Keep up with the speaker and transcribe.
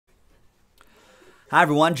Hi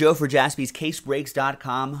everyone, Joe for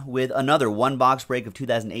JaspysCaseBreaks.com with another one-box break of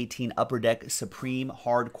 2018 Upper Deck Supreme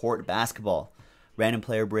Hard Court Basketball. Random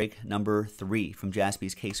player break number 3 from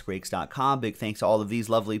JaspysCaseBreaks.com. Big thanks to all of these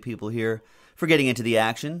lovely people here for getting into the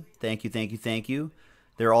action. Thank you, thank you, thank you.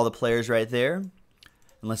 There are all the players right there. And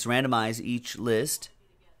let's randomize each list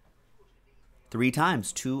 3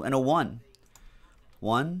 times, 2 and a 1.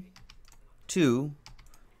 1, 2,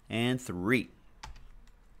 and 3.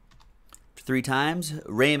 3 times,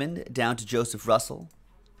 Raymond down to Joseph Russell.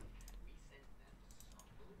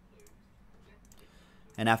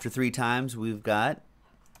 And after 3 times, we've got,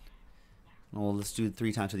 well, let's do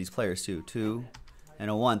 3 times for these players too. 2 and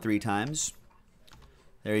a 1 3 times.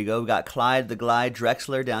 There you go. We got Clyde the Glide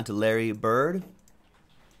Drexler down to Larry Bird.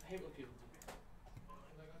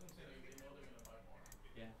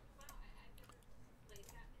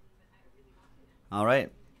 All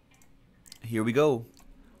right. Here we go.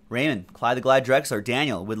 Raymond, Clyde the Glide Drexler,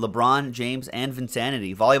 Daniel with LeBron, James, and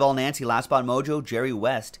Vinsanity. Volleyball Nancy, Last Spot Mojo, Jerry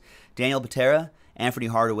West, Daniel Patera, Anthony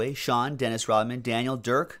Hardaway, Sean, Dennis Rodman, Daniel,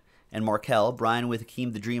 Dirk, and Markel. Brian with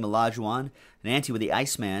Hakeem the Dream, Olajuwon, Nancy with the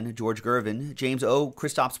Iceman, George Gervin, James O,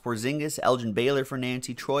 Kristaps Porzingis, Elgin Baylor for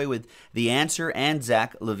Nancy, Troy with The Answer, and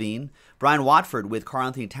Zach Levine. Brian Watford with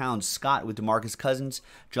Karl-Anthony Towns, Scott with DeMarcus Cousins,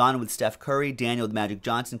 John with Steph Curry, Daniel with Magic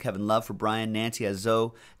Johnson, Kevin Love for Brian, Nancy has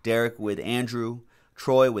Zoe, Derek with Andrew,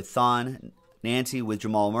 Troy with Thon, Nancy with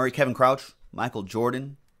Jamal Murray, Kevin Crouch, Michael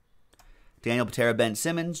Jordan, Daniel Patera, Ben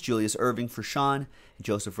Simmons, Julius Irving for Sean, and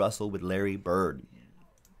Joseph Russell with Larry Bird.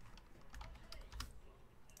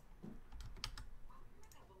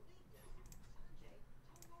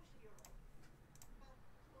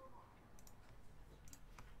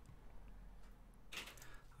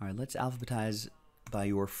 All right, let's alphabetize by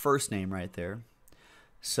your first name right there.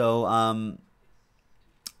 So,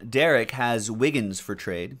 Derek has Wiggins for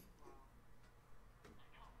trade.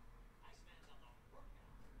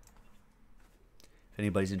 If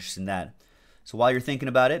anybody's interested in that. So while you're thinking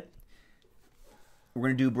about it, we're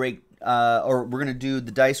gonna do we're gonna do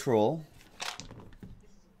the dice roll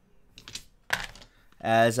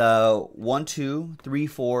as 1, 2, 3,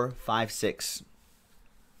 4, 5, 6.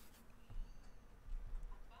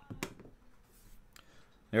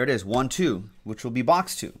 There it is, 1, 2, which will be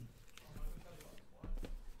box 2.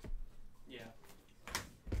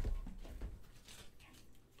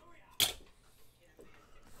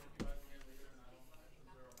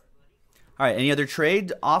 All right, any other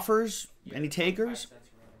trade offers? Any takers?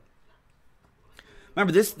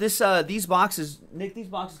 Remember, these boxes, Nick, these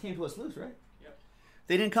boxes came to us loose, right? Yep.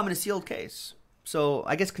 They didn't come in a sealed case. So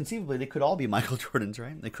I guess conceivably they could all be Michael Jordans,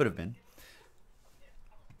 right? They could have been.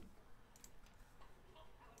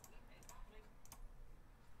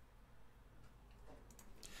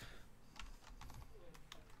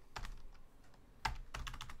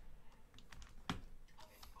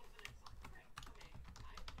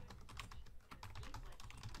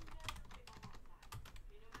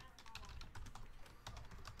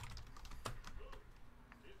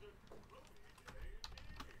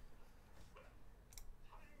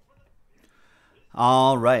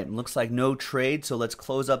 All right, looks like no trade, so let's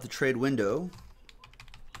close up the trade window.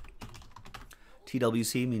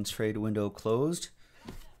 TWC means trade window closed.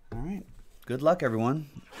 All right, good luck, everyone.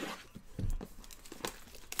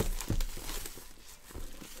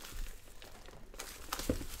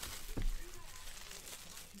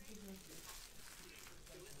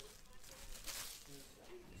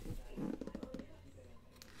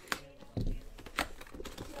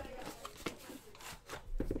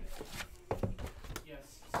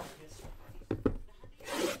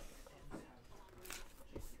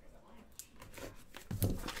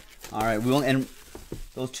 All right, and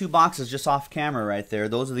those 2 boxes just off camera right there,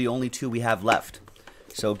 those are the only 2 we have left.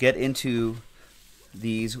 So get into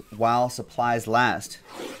these while supplies last.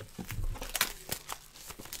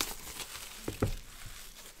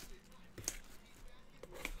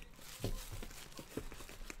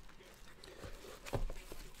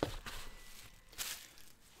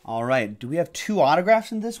 All right, do we have 2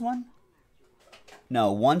 autographs in this one?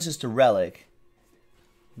 No, one's just a relic.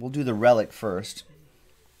 We'll do the relic first.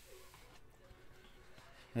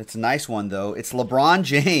 It's a nice one, though. It's LeBron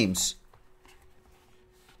James.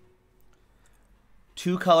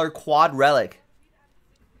 2-color quad relic.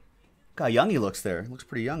 Look how young he looks there. He looks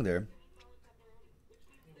pretty young there.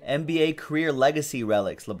 NBA career legacy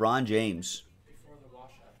relics. LeBron James. Before the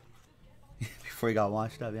washout. Before he got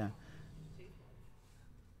washed up, yeah.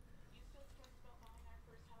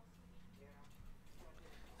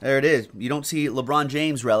 There it is. You don't see LeBron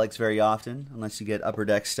James relics very often unless you get Upper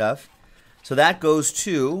Deck stuff. So that goes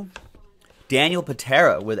to Daniel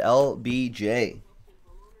Patera with LBJ.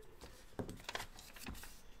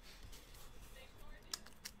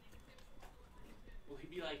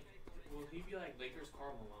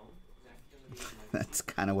 That's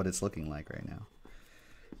kind of what it's looking like right now.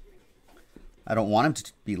 I don't want him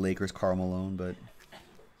to be Lakers Karl Malone, but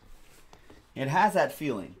it has that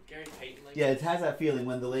feeling. Gary Payton. Like Yeah, it has that feeling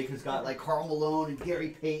when the Lakers got like Karl Malone and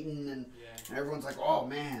Gary Payton, and everyone's like, "Oh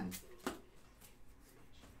man."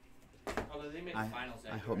 Although they made the finals.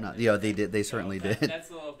 I hope not. Yeah, they did. They certainly did. That's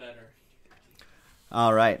a little better.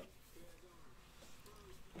 All right.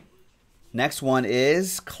 Next one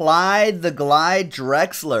is Clyde the Glide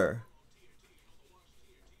Drexler.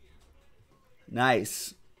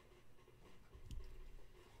 Nice.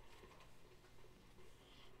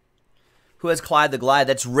 Who has Clyde the Glide?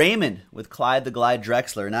 That's Raymond with Clyde the Glide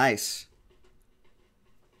Drexler. Nice.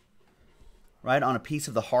 Right on a piece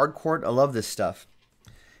of the hard court. I love this stuff.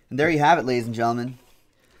 And there you have it, ladies and gentlemen.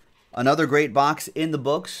 Another great box in the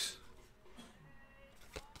books.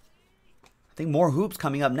 I think more hoops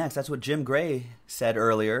coming up next. That's what Jim Gray said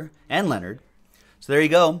earlier, and Leonard. So there you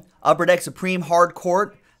go. Upper Deck Supreme Hard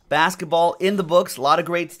Court basketball in the books. A lot of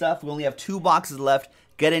great stuff. We only have 2 boxes left.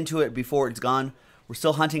 Get into it before it's gone. We're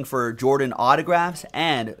still hunting for Jordan autographs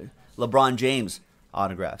and LeBron James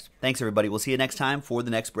autographs. Thanks, everybody. We'll see you next time for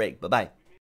the next break. Bye-bye.